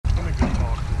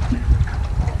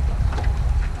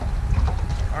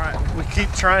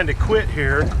keep trying to quit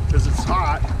here because it's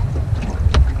hot.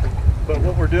 But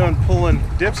what we're doing, pulling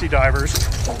Dipsy divers.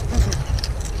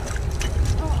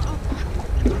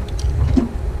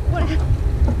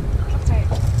 Okay.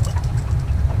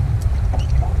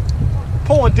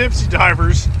 Pulling Dipsy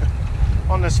divers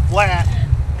on this flat.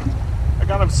 I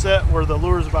got them set where the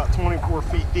lure's about 24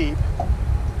 feet deep.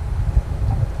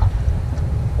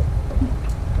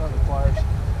 Got the pliers.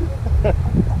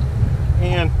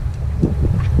 And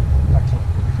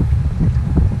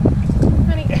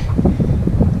Honey,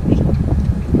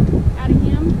 out of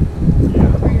him?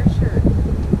 yeah, Or your shirt?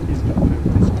 he's got it.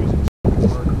 Squeeze it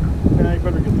harder. Yeah, you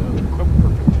better get the other. Oh,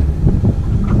 perfect.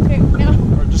 Okay, now.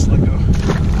 Or just let go.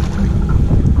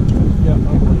 Yeah,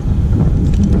 I'm bleeding.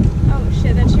 Oh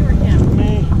shit, that's you or him?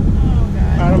 Me. Oh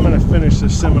god. I'm gonna finish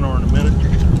this seminar in a minute.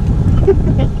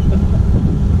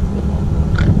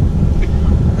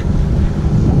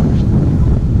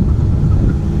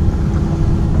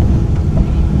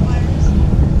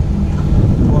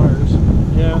 Pliers.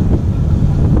 Yeah.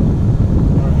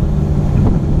 Alright.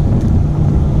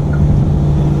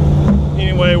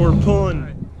 Anyway, we're pulling.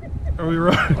 Are we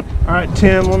right? Alright,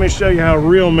 Tim, let me show you how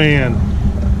real men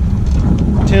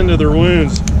tend to their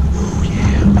wounds.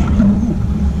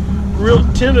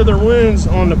 Tend to their wounds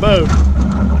on the boat.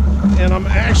 And I'm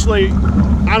actually,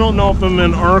 I don't know if I'm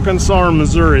in Arkansas or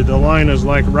Missouri. The line is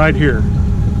like right here.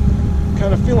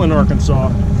 Kind of feeling Arkansas.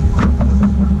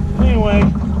 Anyway,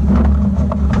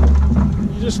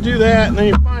 you just do that and then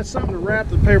you find something to wrap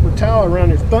the paper towel around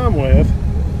your thumb with.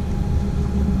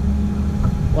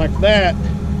 Like that.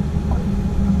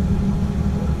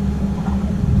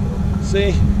 See?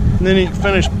 And then you can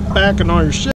finish packing all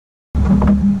your shit.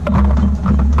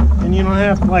 And you don't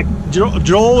have to, like,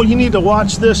 Joel, you need to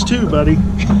watch this too, buddy.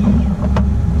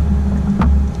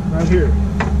 Right here.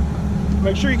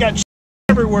 Make sure you got shit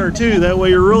everywhere too, that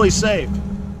way you're really safe.